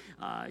ago,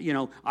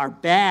 are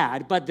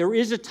bad. But there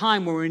is a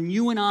time where when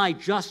you and I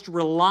just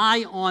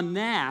rely on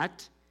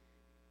that,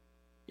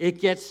 it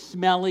gets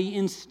smelly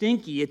and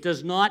stinky. It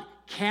does not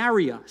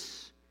carry us.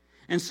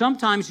 And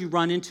sometimes you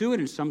run into it,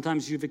 and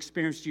sometimes you've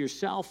experienced it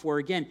yourself, where,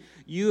 again,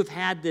 you have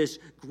had this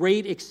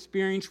great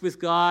experience with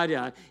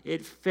God.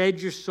 It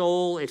fed your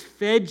soul, it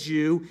fed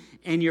you,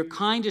 and you're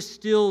kind of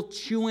still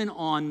chewing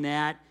on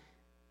that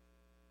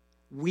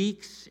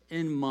weeks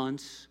and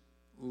months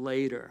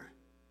later.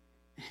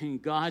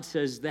 And God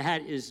says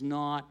that is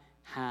not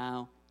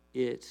how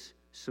it's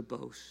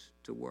supposed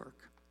to work.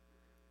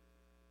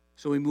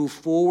 So we move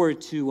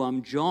forward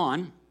to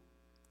John,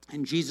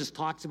 and Jesus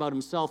talks about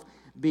himself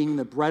being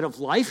the bread of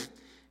life,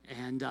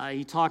 and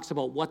he talks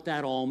about what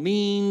that all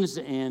means,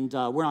 and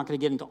we're not going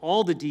to get into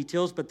all the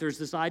details, but there's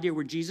this idea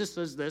where Jesus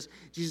says this.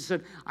 Jesus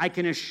said, I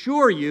can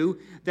assure you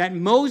that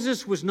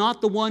Moses was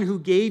not the one who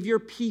gave your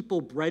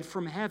people bread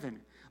from heaven,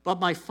 but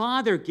my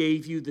Father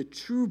gave you the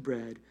true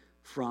bread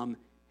from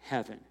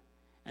heaven.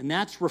 And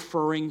that's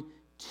referring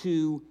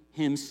to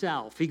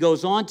himself. He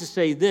goes on to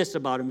say this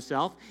about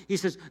himself. He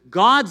says,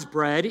 God's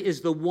bread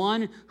is the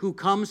one who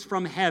comes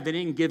from heaven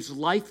and gives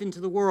life into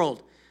the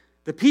world.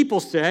 The people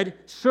said,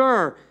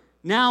 Sir,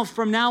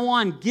 from now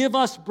on, give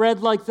us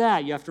bread like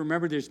that. You have to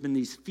remember there's been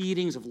these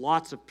feedings of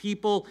lots of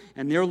people,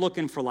 and they're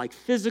looking for like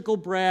physical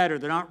bread, or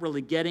they're not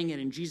really getting it.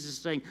 And Jesus is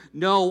saying,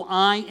 no,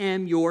 I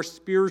am your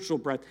spiritual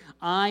bread.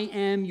 I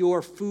am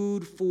your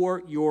food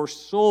for your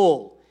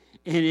soul.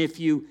 And if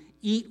you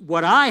eat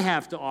what I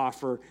have to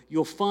offer,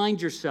 you'll find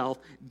yourself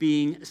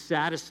being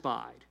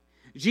satisfied.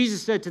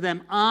 Jesus said to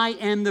them, I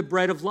am the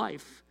bread of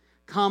life.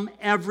 Come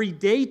every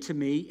day to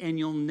me, and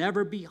you'll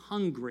never be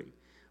hungry.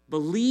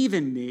 Believe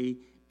in me,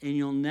 and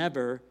you'll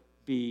never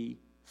be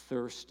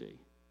thirsty.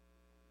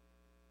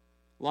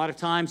 A lot of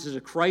times as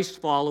a Christ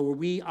follower,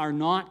 we are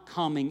not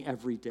coming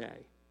every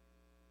day.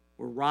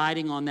 We're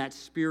riding on that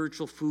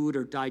spiritual food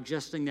or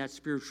digesting that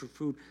spiritual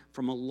food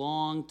from a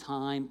long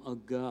time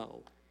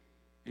ago.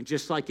 And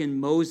just like in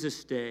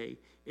Moses' day,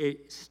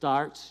 it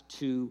starts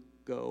to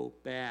go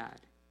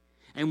bad.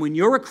 And when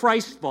you're a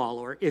Christ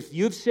follower, if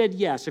you've said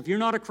yes, if you're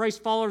not a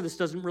Christ follower, this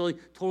doesn't really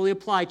totally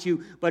apply to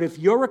you, but if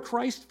you're a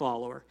Christ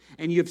follower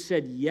and you've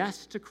said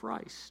yes to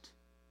Christ,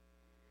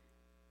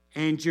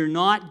 and you're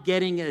not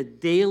getting a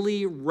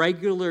daily,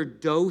 regular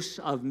dose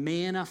of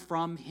manna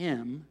from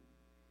him,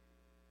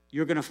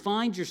 you're going to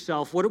find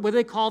yourself, what do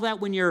they call that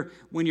when you're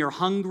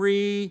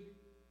hungry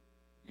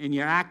and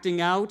you're acting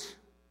out?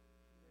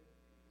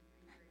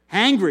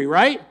 Hangry,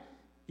 right?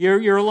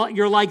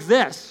 You're like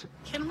this.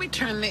 Can we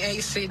turn the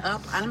AC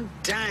up? I'm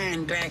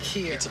dying back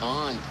here. It's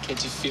on.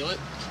 Can't you feel it?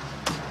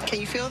 Can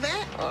you feel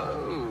that?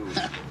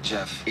 Oh.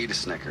 Jeff, eat a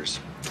Snickers,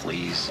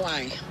 please.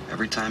 Why?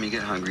 Every time you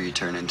get hungry, you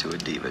turn into a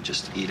diva.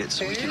 Just eat it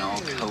so we can all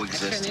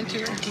coexist. Turn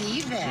into a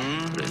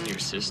diva. Put it in your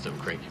system,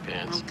 cranky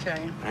pants.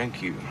 Okay.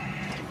 Thank you.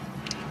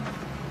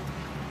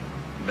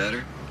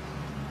 Better?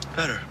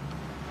 Better.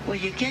 Will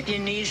you get your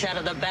knees out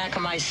of the back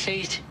of my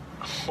seat?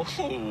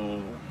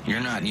 Oh.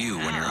 You're not you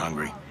when you're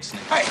hungry.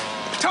 Hey,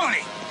 Tony,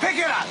 pick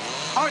it up.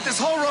 I want this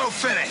whole row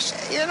finished.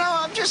 You know,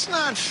 I'm just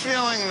not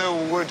feeling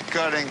the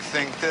wood-cutting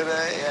thing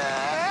today.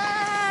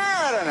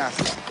 I don't know.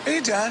 Hey,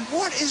 Don.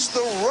 What is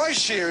the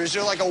rush here? Is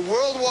there like a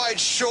worldwide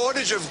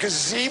shortage of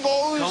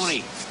gazebos?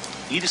 Tony,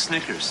 eat a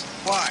Snickers.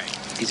 Why?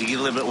 Because you get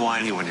a little bit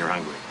whiny when you're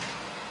hungry.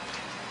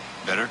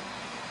 Better?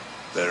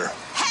 Better.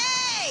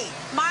 Hey!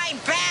 My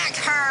back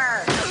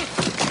hurts!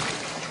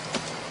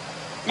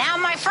 Now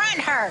my front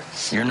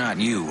hurts. You're not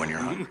you when you're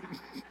hungry.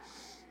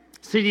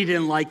 Cindy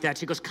didn't like that.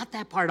 She goes, cut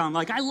that part on. I'm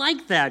like, I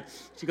like that.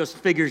 She goes,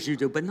 figures you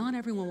do, but not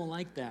everyone will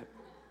like that.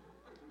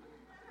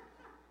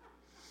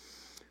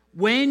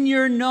 When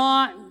you're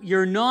not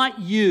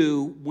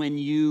you when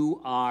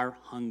you are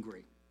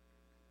hungry.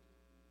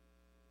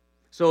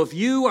 So if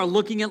you are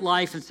looking at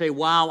life and say,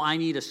 wow, I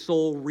need a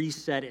soul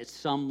reset at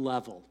some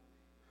level,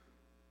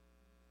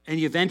 and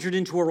you've entered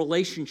into a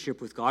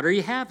relationship with God, or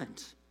you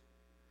haven't,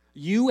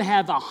 you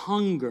have a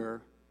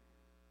hunger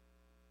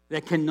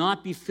that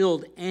cannot be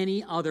filled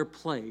any other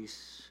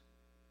place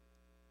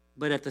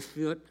but at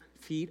the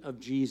feet of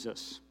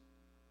Jesus.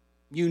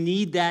 You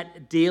need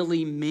that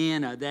daily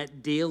manna,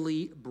 that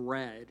daily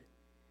bread.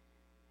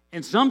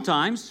 And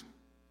sometimes,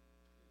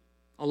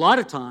 a lot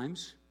of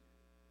times,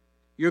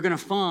 you're going to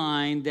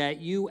find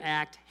that you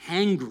act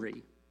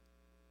hangry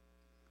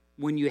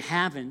when you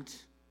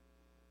haven't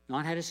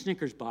not had a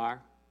Snickers bar,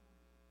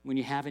 when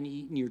you haven't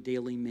eaten your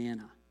daily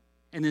manna.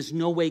 And there's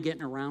no way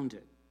getting around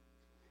it.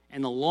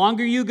 And the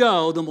longer you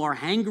go, the more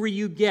hangry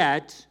you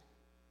get,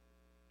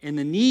 and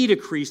the need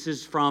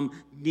increases from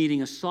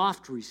needing a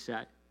soft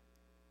reset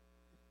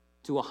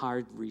to a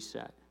hard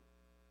reset.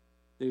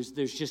 There's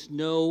just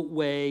no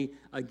way,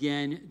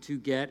 again, to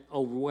get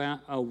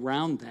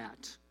around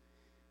that.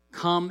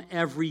 Come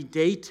every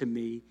day to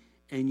me,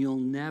 and you'll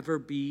never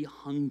be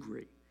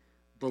hungry.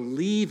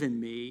 Believe in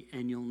me,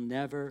 and you'll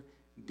never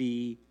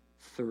be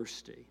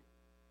thirsty.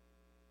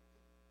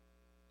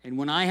 And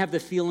when I have the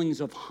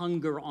feelings of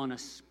hunger on a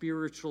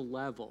spiritual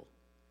level,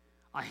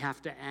 I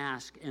have to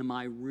ask, am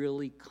I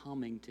really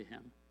coming to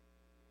him?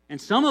 And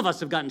some of us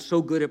have gotten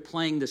so good at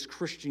playing this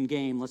Christian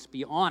game, let's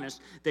be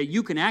honest, that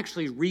you can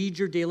actually read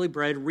your daily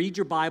bread, read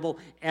your Bible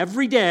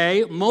every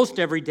day, most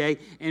every day,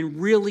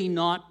 and really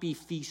not be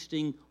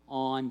feasting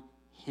on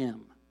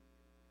Him.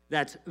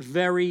 That's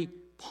very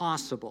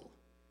possible.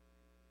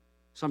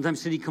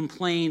 Sometimes Cindy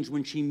complains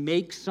when she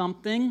makes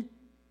something,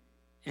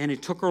 and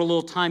it took her a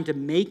little time to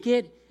make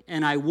it,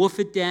 and I woof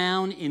it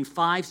down in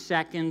 5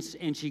 seconds,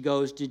 and she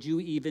goes, "Did you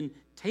even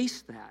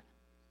taste that?"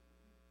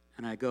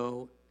 And I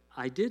go,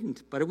 "I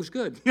didn't, but it was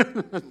good."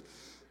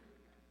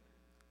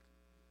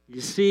 You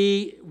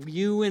see,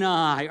 you and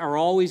I are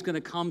always going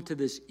to come to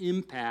this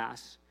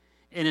impasse,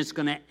 and it's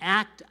going to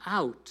act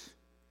out.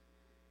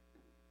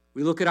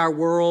 We look at our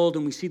world,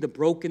 and we see the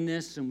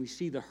brokenness, and we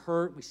see the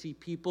hurt. We see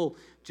people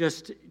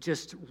just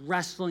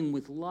wrestling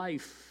with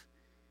life.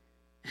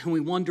 And we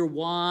wonder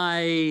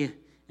why,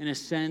 in a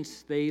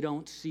sense, they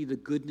don't see the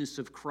goodness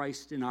of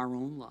Christ in our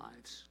own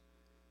lives.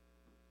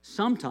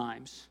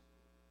 Sometimes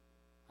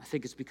I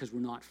think it's because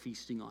we're not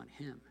feasting on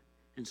Him.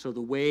 And so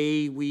the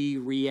way we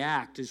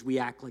react is we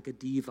act like a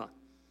diva,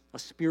 a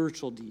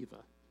spiritual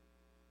diva.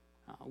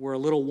 We're a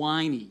little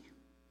whiny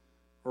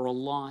or a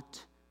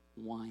lot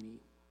whiny.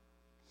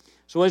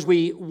 So as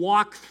we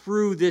walk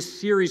through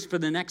this series for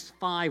the next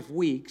 5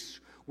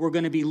 weeks, we're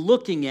going to be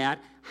looking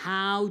at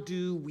how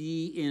do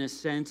we, in a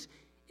sense,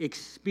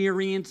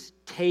 experience,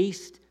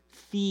 taste,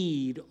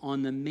 feed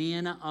on the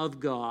manna of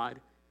God,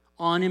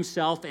 on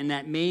Himself, and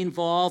that may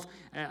involve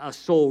a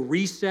soul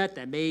reset,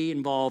 that may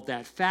involve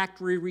that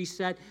factory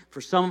reset.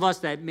 For some of us,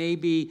 that may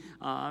be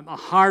a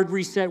hard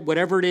reset,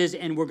 whatever it is,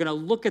 and we're going to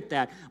look at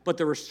that. But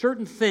there are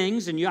certain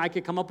things, and I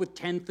could come up with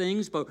 10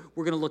 things, but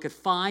we're going to look at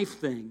 5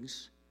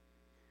 things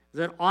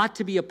that ought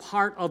to be a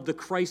part of the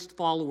Christ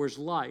follower's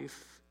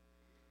life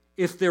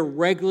if they're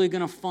regularly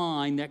going to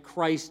find that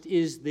Christ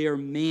is their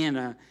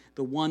manna,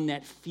 the one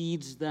that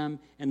feeds them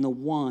and the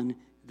one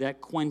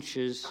that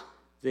quenches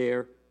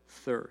their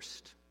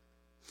thirst.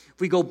 If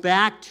we go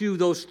back to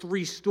those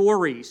 3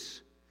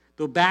 stories,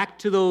 go back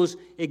to those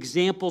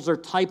examples or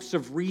types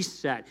of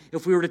reset,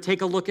 if we were to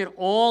take a look at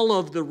all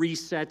of the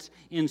resets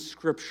in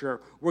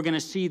Scripture, we're going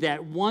to see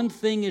that one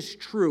thing is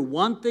true,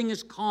 one thing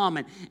is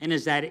common, and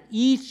is that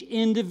each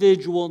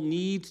individual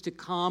needs to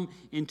come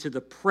into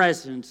the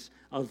presence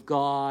of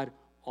God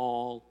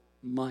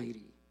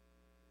Almighty.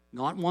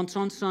 Not once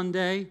on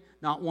Sunday,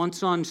 not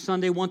once on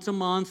Sunday, once a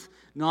month,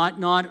 not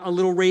a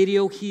little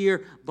radio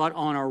here, but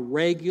on a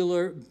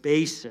regular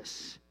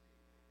basis.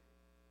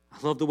 I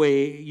love the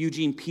way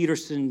Eugene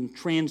Peterson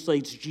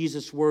translates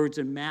Jesus' words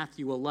in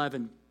Matthew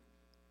 11.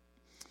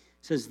 It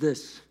says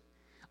this: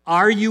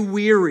 "Are you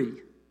weary,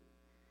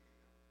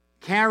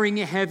 carrying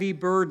a heavy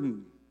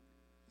burden,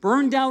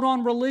 burned out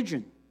on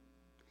religion?"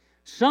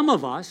 Some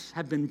of us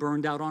have been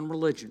burned out on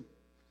religion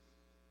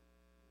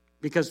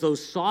because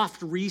those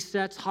soft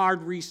resets,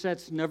 hard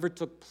resets never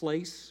took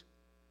place.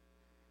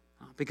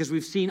 Because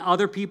we've seen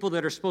other people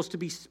that are supposed to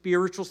be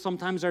spiritual,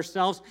 sometimes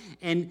ourselves,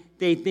 and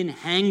they've been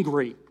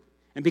hangry.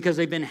 And because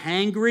they've been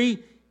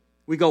hangry,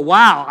 we go,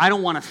 wow, I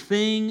don't want a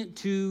thing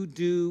to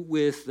do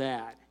with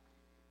that.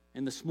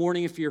 And this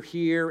morning, if you're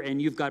here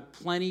and you've got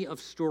plenty of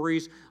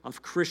stories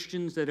of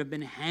Christians that have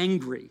been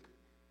hangry,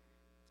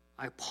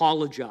 I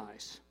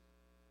apologize.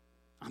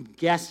 I'm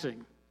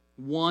guessing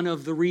one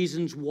of the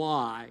reasons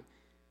why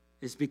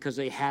is because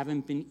they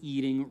haven't been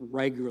eating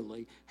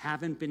regularly,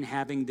 haven't been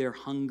having their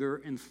hunger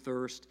and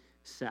thirst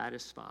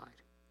satisfied.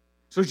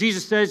 So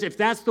Jesus says, if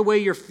that's the way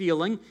you're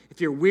feeling,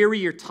 if you're weary,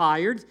 you're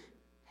tired,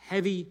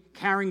 heavy,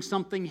 carrying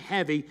something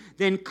heavy,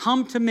 then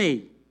come to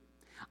me.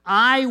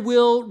 I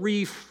will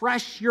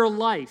refresh your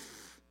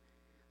life,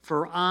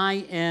 for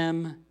I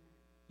am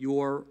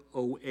your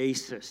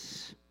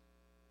oasis.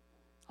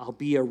 I'll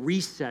be a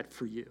reset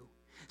for you.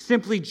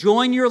 Simply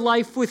join your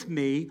life with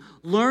me,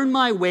 learn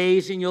my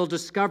ways, and you'll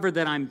discover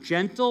that I'm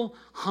gentle,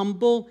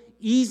 humble,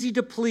 easy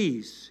to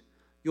please.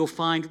 You'll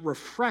find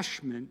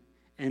refreshment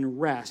and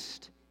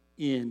rest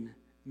in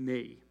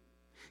me.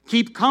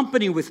 Keep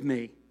company with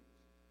me,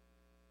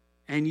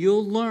 and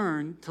you'll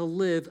learn to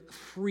live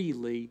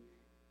freely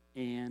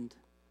and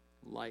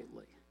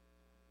lightly.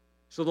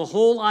 So the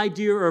whole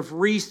idea of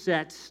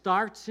reset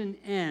starts and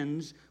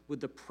ends with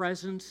the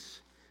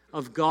presence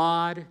of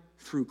God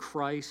through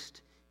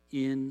Christ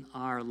in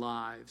our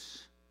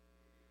lives.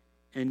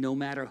 And no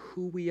matter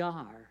who we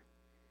are,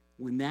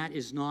 when that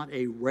is not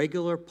a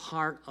regular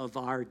part of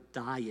our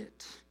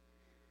diet,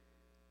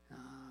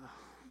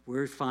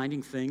 we're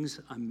finding things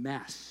a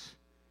mess.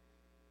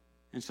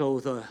 And so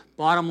the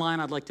bottom line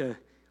I'd like to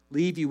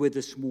leave you with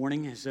this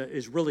morning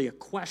is really a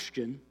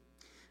question.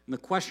 And the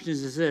question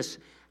is this: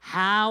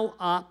 how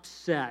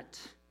upset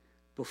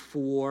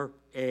before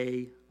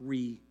a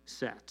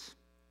reset?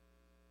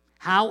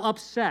 How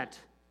upset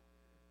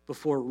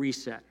before a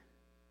reset?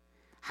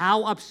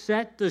 How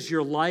upset does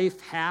your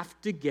life have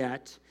to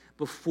get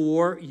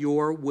before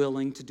you're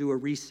willing to do a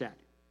reset?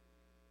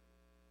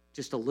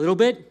 Just a little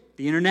bit?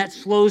 The internet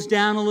slows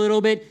down a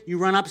little bit? You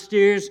run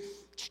upstairs,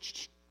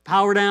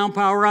 Power down,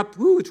 power up,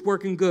 woo, it's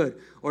working good.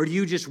 Or do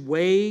you just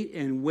wait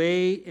and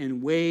wait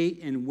and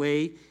wait and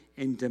wait,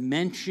 and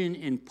dimension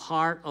and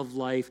part of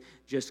life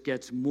just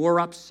gets more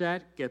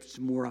upset,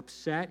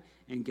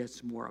 and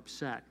gets more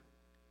upset?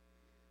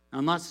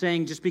 I'm not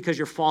saying just because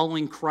you're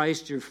following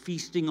Christ, you're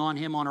feasting on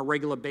him on a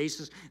regular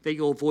basis, that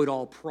you'll avoid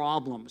all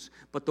problems.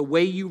 But the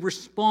way you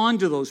respond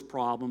to those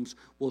problems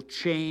will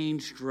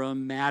change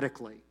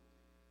dramatically.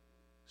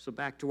 So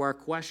back to our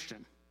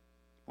question.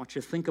 I want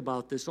you to think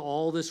about this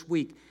all this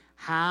week.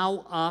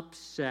 How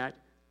upset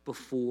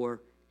before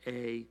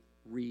a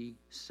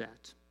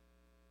reset?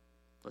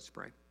 Let's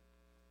pray.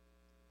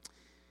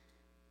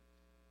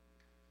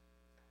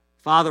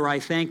 Father, I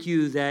thank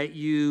you that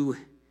you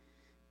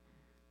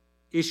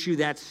issue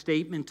that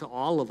statement to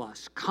all of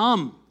us.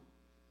 Come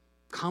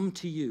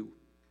to you.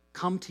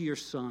 Come to your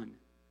Son.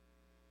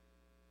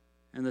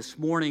 And this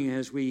morning,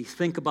 as we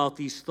think about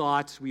these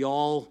thoughts, we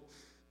all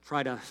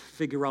try to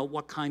figure out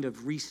what kind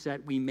of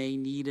reset we may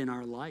need in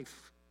our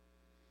life.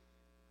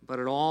 But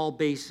it all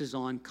bases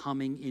on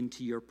coming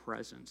into your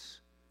presence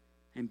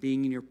and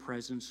being in your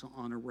presence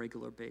on a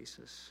regular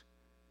basis.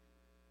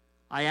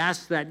 I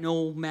ask that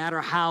no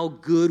matter how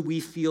good we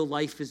feel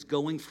life is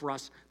going for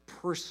us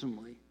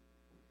personally,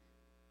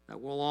 that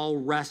we'll all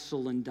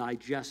wrestle and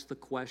digest the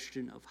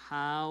question of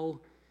how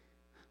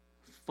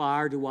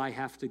far do I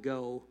have to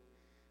go?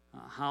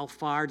 How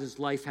far does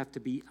life have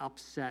to be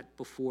upset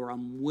before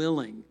I'm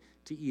willing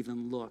to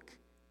even look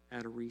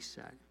at a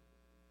reset?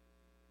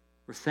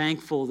 We're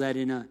thankful that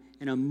in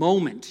a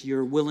moment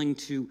you're willing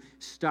to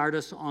start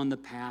us on the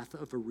path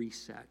of a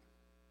reset.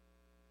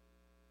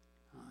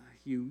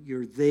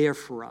 You're there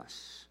for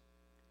us.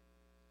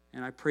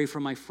 And I pray for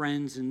my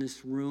friends in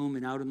this room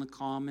and out in the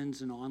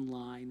commons and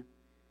online,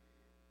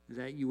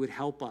 that you would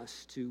help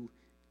us to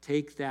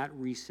take that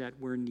reset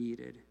where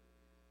needed,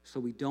 so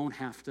we don't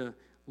have to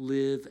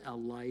live a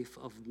life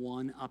of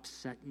one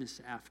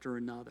upsetness after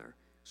another,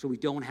 so we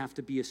don't have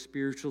to be a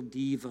spiritual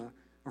diva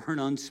or an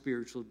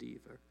unspiritual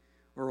diva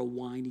or a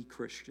whiny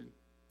Christian.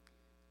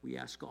 We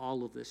ask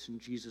all of this in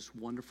Jesus'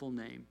 wonderful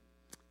name.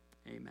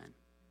 Amen.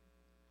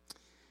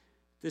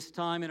 This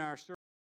time in our